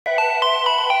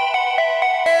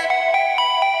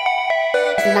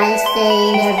Nice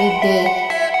fade every day.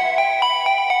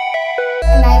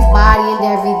 Nice body and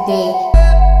every day.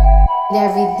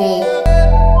 Every day.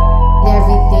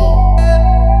 Every day.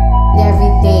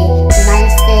 Every day.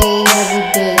 Nice fade every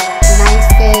day. Nice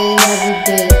fade every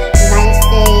day. Nice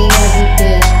fade every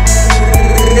day.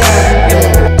 Every day.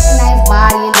 Nice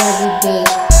body and every day.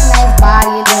 Nice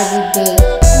body and every day.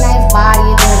 Nice body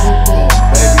and every day.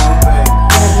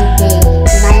 Every day.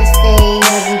 Nice fade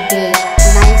every day.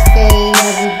 Nice fade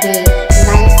every day.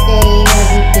 Nice fade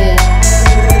every day.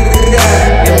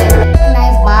 Every day.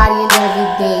 Nice body and every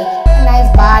day. Nice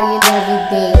body and every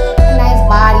day. Nice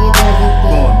body and every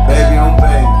day. Baby on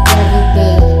baby. Every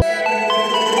day.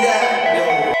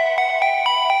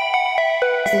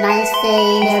 Nice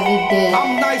fade every day.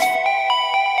 I'm nice.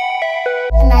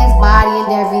 Nice body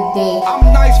and every day. I'm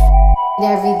nice.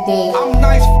 Every day. I'm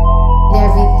nice.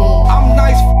 Every day. I'm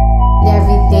nice.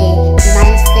 Every day.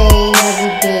 Nice fade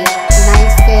every day.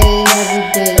 Nice fade every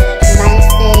day. Nice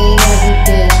fade every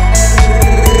day.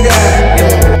 Every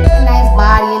day. Nice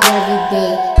body and every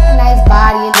day. Nice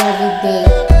body and every day.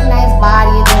 Nice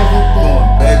body and every day.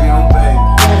 Baby on baby.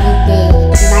 Every day.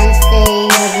 Nice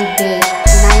fade every day.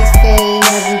 Nice fade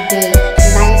every day.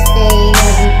 Nice fade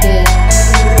every day.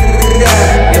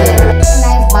 Every day.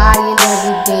 Nice body and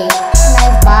every day.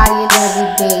 Nice body and every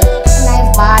day. Nice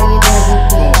body and every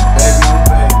day. Baby on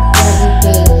baby. Every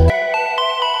day.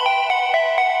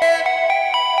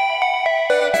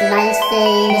 Nice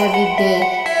fade every day.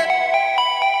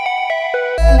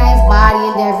 Nice body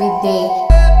and every day.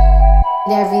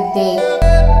 Every day.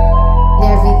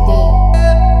 Every day.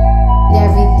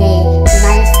 Every day.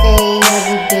 Nice fade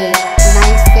every day.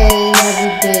 Nice fade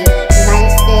every day.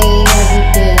 Nice fade every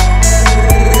day.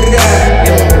 Every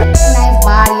day. Nice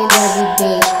body and every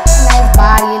day. Nice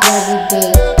body and every day.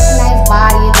 Nice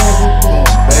body and every day.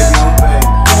 Baby on baby.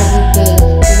 Every day.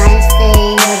 Nice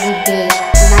fade every day.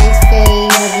 Nice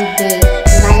fade every day.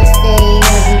 Nice fade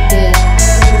every day.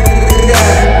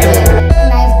 Every day.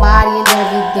 Nice body and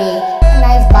every day.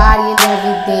 Nice body and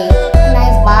every day.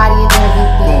 Nice body and every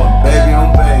day. Baby on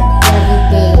baby. Every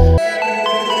day.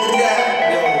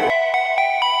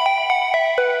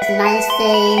 Nice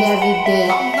fade every day.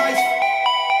 I'm nice.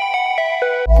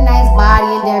 Nice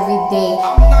body and every day.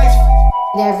 I'm nice.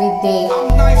 Every day. I'm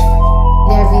nice.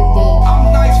 Every day. I'm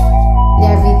nice.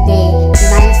 Every day.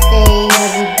 Nice fade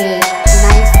every day.